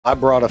I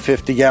brought a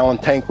 50-gallon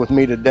tank with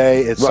me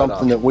today. It's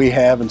something that we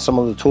have and some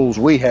of the tools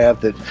we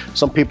have that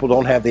some people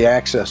don't have the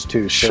access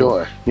to.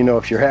 So, you know,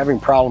 if you're having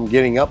problem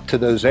getting up to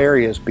those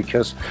areas,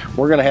 because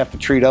we're going to have to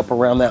treat up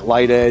around that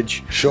light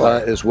edge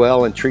as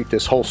well, and treat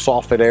this whole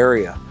soffit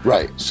area.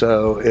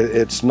 So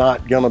it's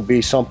not going to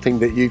be something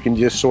that you can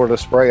just sort of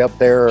spray up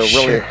there, or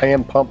really a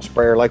hand pump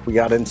sprayer like we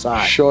got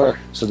inside.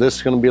 So this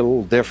is going to be a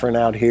little different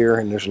out here,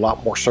 and there's a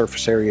lot more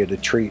surface area to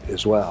treat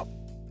as well.